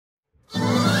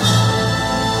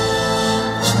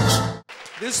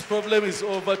This problem is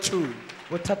over too.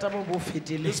 bothata bo bo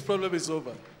fedile This problem is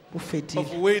over. bo fedile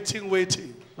Of waiting.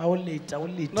 ba o leta o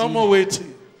leta No more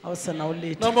waiting. a o sana o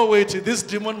leta No more waiting. This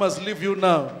demon must leave you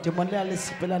now. demon le a le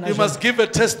sepelana You must give a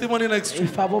testimony next e week.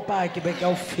 fa bo pa ke be ka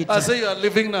o I feta say you are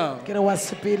living now. ke re wa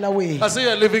sepela we I say you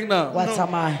are living now. wa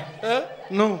tsamaya Eh?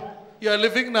 No. You are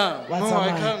living now. wa No, I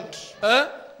tsamaya can't. Eh?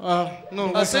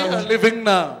 No. I say you are living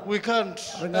now. We can't.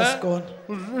 re nga se kona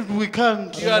We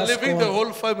can't. You are living the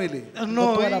whole family.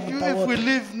 No, Mutapa if we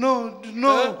leave, no.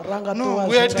 Ranga No, towa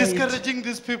we are zwi discouraging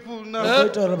these people now. Go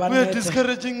to uri ba We are nete.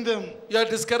 discouraging them. You are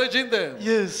discouraging them.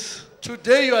 Yes.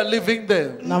 Today you are leaving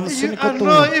them. na musuni ko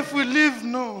No, to if we leave,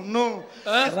 no.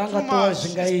 It's Ranga too towa much.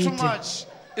 zwi nga It's too iti. much.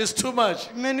 It's too much.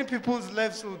 Many people's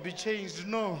lives will be changed.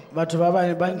 No. batho ba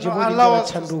bane ba nje No, bo allow dingela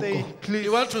us to stay, tshanduko please.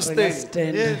 You want to re nga stay.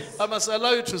 stand Yes. I must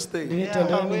allow you to stay. We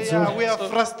are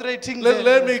frustrating Let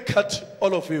them. me cut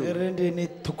all of you. re ndi ni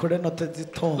thukule no tedzi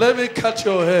thong Let me cut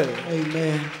your hair.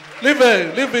 amen Leave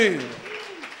it.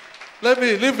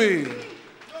 Leave it.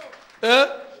 Eh?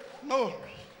 No.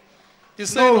 You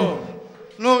say no.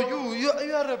 No, you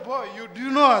are a boy. Do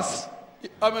you know us?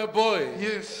 I'm a boy.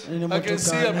 Yes. I can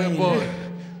see I'm a boy.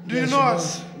 Do you know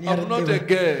us? I'm not a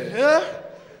girl. Yeah?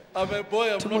 I'm a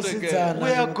boy, I'm not a girl. We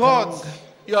are gods.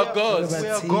 You are gods. We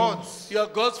are gods. You are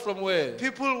gods from where?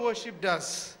 People worshipped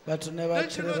us. batho ne ba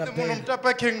Don't you know tshirela the pele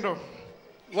Mutapa kingdom?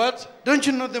 What? Don't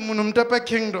you know the Mutapa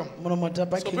kingdom? mono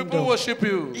Mutapa So people kingdom worship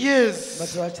you. Yes.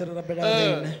 batho ba tshirela pele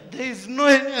lene There is no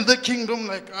any other kingdom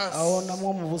like a ona us.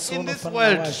 mo mvuso In no this fana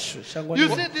world. washu shangoni You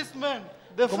see this man?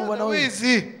 The Come on, father, now. where is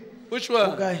he? Which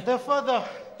one? okay The father.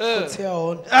 kotsi ya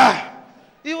ona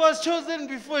He was chosen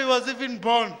before he was even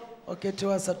born. okay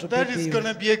tiwa sa to That is be going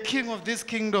to be a king of this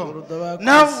kingdom. Urudoba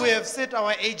Now kwasi. we have set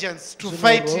our agents to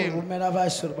fight him. rumela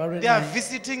vashu ba They are rena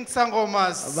visiting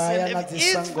sangomas. Vaya And na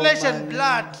his tisangoma flesh and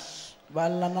blood. ba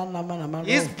lana nama na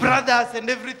His mano brothers and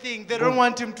everything. They don't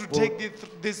want him to take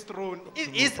this throne.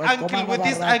 His uncle, with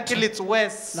his uncle, it's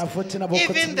worse. na futhi na bo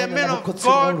Even the men of kotsi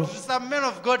God, some men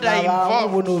of God are lava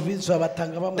involved. bono vizwa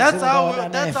batanga ba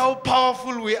That's how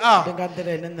powerful we are.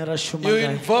 ndingatela ine ne ra shuma You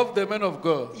ngai involve the men of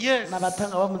God. Yes. na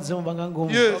batanga ba mudzimu banga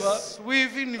ngomu Yes. We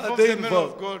even Are involve they the men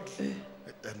of involved? God.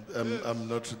 And I'm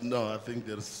not. No, I think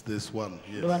there's one.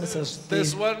 ndo vha Yes. ndi sa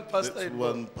There's zwiḓivhi one pastor There's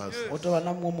involved. one pastor. hu tou vha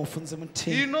na muṅwe mufunzi He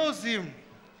muthihi knows him.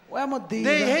 u ya They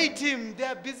muḓivha hate him. They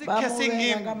are busy ba cursing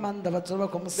muvenga nga him. maanḓa vha dzula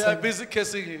vha khou They are musema busy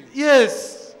cursing him.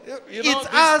 Yes. You know, It's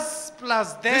this- us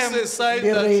plus This them. is a sign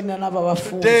ndi that reina na vha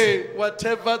vhafunzi today,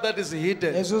 whatever that is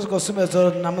hidden, hezwi zwi khou sumbedza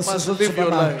uri na musi Must zwo live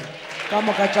your tsumana life. ka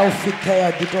moka tša u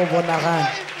fitheya di tou bonagala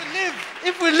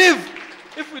If we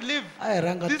live, a e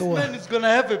ranga this tua man is going to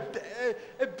have a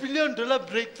 $1 billion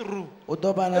breakthrough. u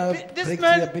ḓo vha na This breakthrough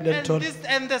man ya billion and, dollar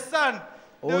and the son, they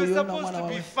Oh, were you know, supposed to mwana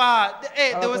be wawe. far.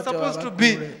 They were supposed to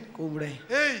be. kule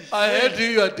Hey. I heard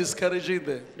you are discouraging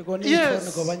them. ndi khou Yes.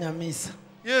 ni khou vha nyamisa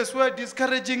Yes, we are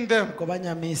discouraging them. khou vha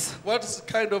nyamisa What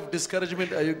kind of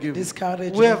discouragement are you giving?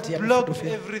 discouragement We have ya blocked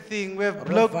mefutufia everything. We have Ro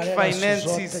blocked valela zwithu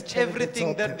finances. zwoṱhe, tshelede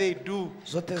Everything that dzoṱhe. they do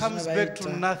Zote comes zwine vha back to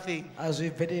ita. nothing. a zwi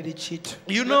bveleli tshithu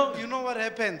You know what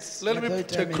happens? Let me Let put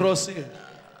me a tell cross here.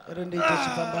 ri ndi ite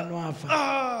tshifhambano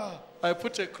afha I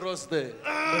put a cross there.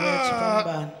 ri vhe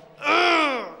tshifhambano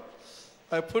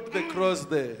I put the cross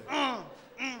there.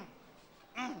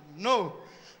 No.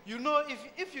 You know,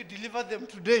 if you deliver them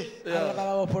today, ala vha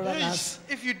vha vhofholola nasi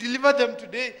if you deliver them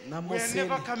today, we are Namusini.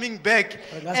 never coming back.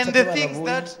 Renga And sithathu the vha things lavhuya.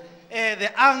 that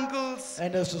the uncles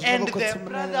And zwithu zwine and vha khou their tsimula-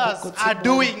 brothers vha khou are tsimula.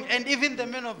 doing, and even the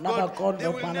men of Na God, vhakondo, they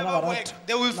will vhana never vha work. vhathu.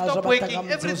 They will Na stop zwo vha working. ṱanga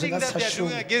mudzimu Everything zwi nga that sa they are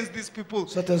doing shumi. against these people,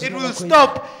 Zwoṱhe it zwine will vha khou ita,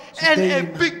 stop. zwi And ḓo a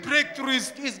ima. big breakthrough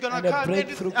is going And to a come.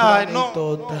 breakthrough Ah, khulwane i no,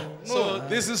 ḓo no, ḓa. So no.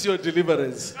 this is your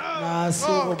deliverance. nasi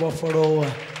u khou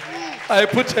vhofholowa I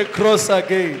put a cross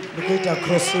again. ndi khou ita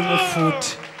cross iṅwe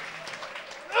futhi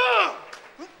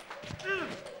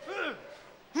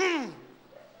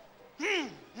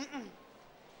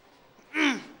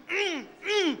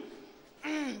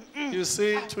You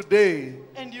see, today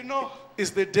And you know,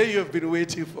 is the day you have been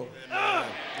waiting for.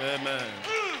 Amen.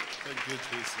 Thank you,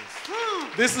 Jesus.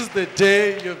 This is the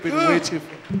day you have been waiting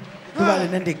for. ḓuvha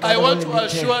line ndi I want to kale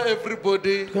assure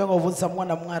everybody khou ya nga u vhudzisa muṅwe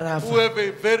na muṅwe a ri who afa have a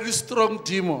very strong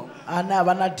demon ane a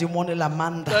vha na dimoni ḽa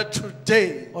maanḓa that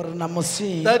today uri na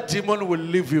musi that demon will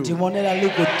leave you. dimoni ḽa ḽi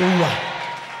khou ṱuwa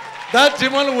That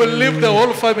demon will leave the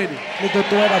whole family. ḽi ḓo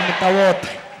ṱuwela muṱa woṱhe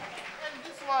and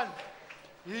this one,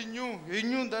 he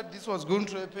knew that this was going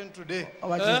to happen today. o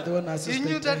vha tshi ḓivha na He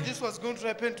knew that this was going to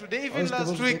happen today. Even was last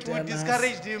supposed to week, get we a nurse.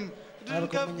 discouraged him. He Ari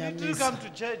didn't come to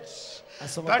church.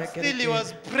 Asoma But ta still, he kerekeni.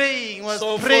 was praying,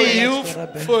 So praying.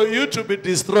 for you to be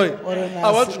destroyed,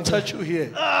 I want to touch you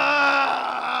here.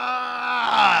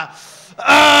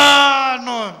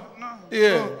 No.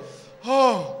 Yeah.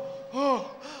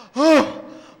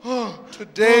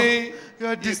 Today, You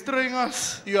are destroying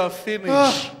us. you are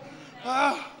finished.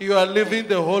 You are leaving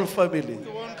the whole family.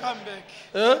 You won't come back.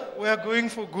 Huh? We are going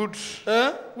for good.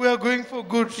 Huh? We are going for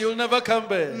good. You'll never come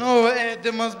back. No,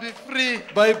 they must be free.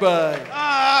 Bye-bye.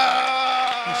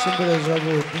 tshimbile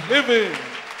zwavhuḓi. Living.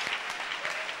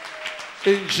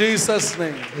 In Jesus'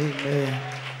 name. Amen.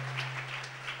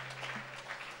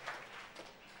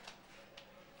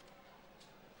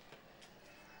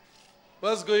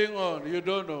 What's going on? You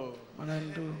don't know.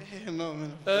 Manandu. No,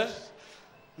 man. Huh?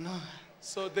 No.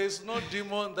 So there's no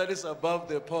demon that is above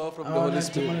the power from the Awona Holy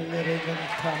Spirit. dimoni leri nga ni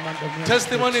khama ndomo ya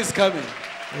Testimony is coming.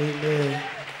 Amen.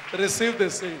 Receive the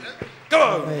same. Come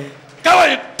on. Amen. Come on,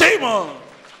 you demon.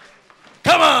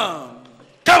 Come on.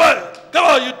 Come on. Come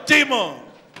on, you demon.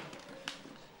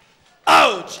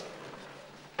 Out.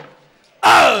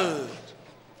 Out.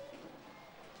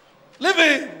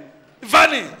 Living.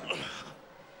 Vanny.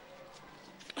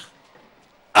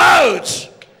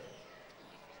 Out.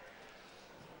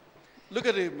 Look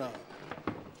at him now.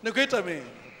 Look at me.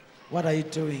 What are you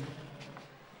doing?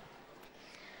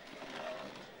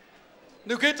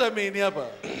 Look at me, Niaba.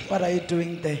 What are you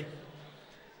doing there?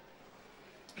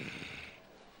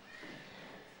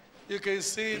 You can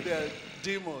see there are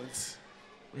demons.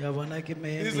 Uyabona ke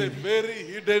This is a memi. very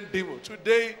hidden demon.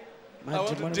 Today, I want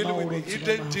to Madimoni deal with the maholo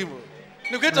hidden tsumba demon.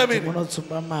 Look at me. Madimoni o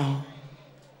tsumba maho.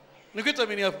 Look at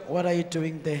me, Niaba. What are you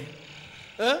doing there?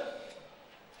 Huh?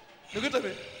 Look at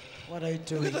me. What are you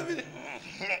doing? Look at me.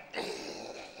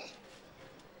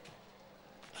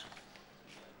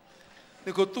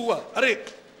 Nikotua. Are.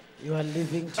 You are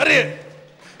living Are. today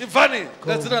Ivani.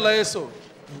 That's not like so.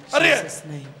 in Are. Jesus'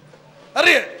 name.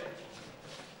 Are.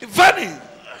 Ivani.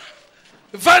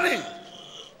 Ivani.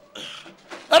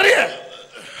 Are.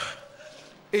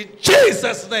 In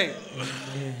Jesus' name.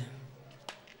 Amen.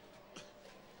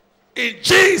 In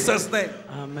Jesus' name.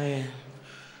 Amen.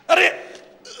 Are.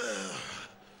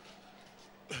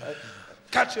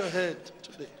 Cut your head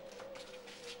today.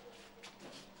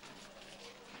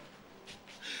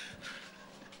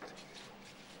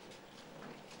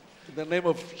 In the name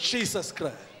of Jesus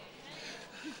Christ.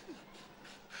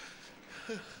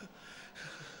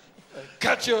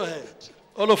 Cut your head.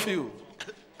 All of you.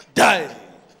 Die.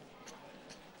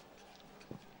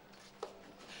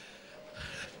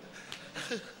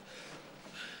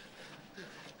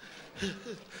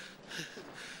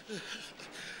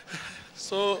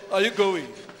 So, are you going?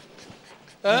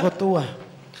 Huh? Ngotua.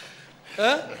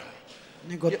 Huh?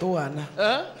 Ngotua na.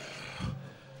 Huh?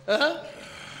 Huh?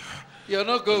 You're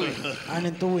not going.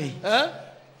 Ani tuwi. Huh?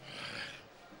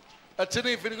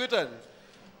 Atini Finigutan.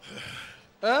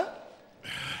 Huh?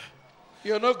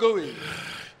 You're not going.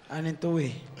 Ani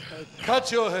tuwi.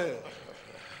 Cut your hair.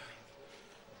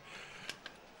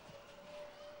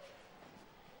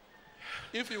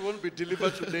 If you won't be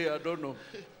delivered today, I don't know.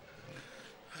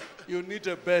 You need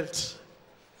a belt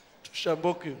to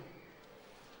shambok you.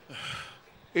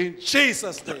 In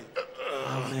Jesus' name.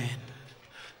 Amen.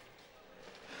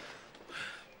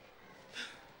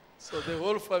 So the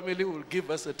whole family will give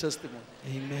us a testimony.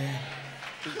 Amen.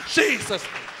 In Jesus'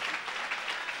 name.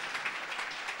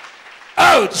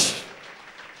 Ouch!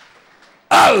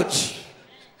 Ouch!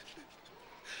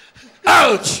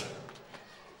 Ouch!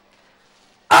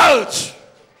 Ouch!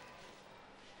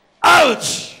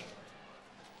 Ouch!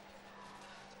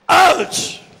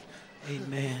 Ouch!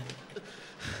 Amen.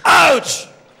 Ouch!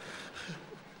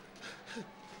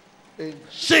 In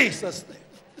Jesus' name.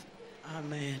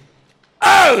 Amen.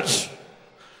 Ouch!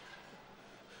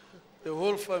 The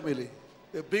whole family,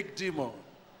 the big demon.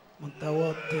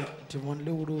 Mutawote demon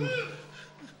luru.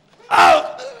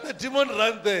 Out! The demon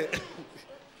ran there.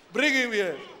 Bring him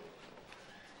here.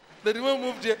 The demon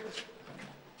moved here.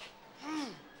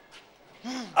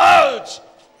 Ouch!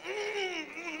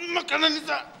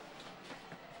 Makananisa.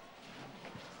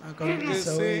 You can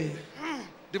Akamisa see we.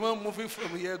 demon moving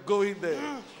from here, going there.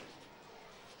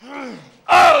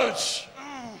 Ouch!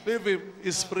 Leave him,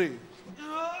 he's free.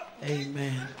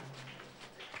 Amen.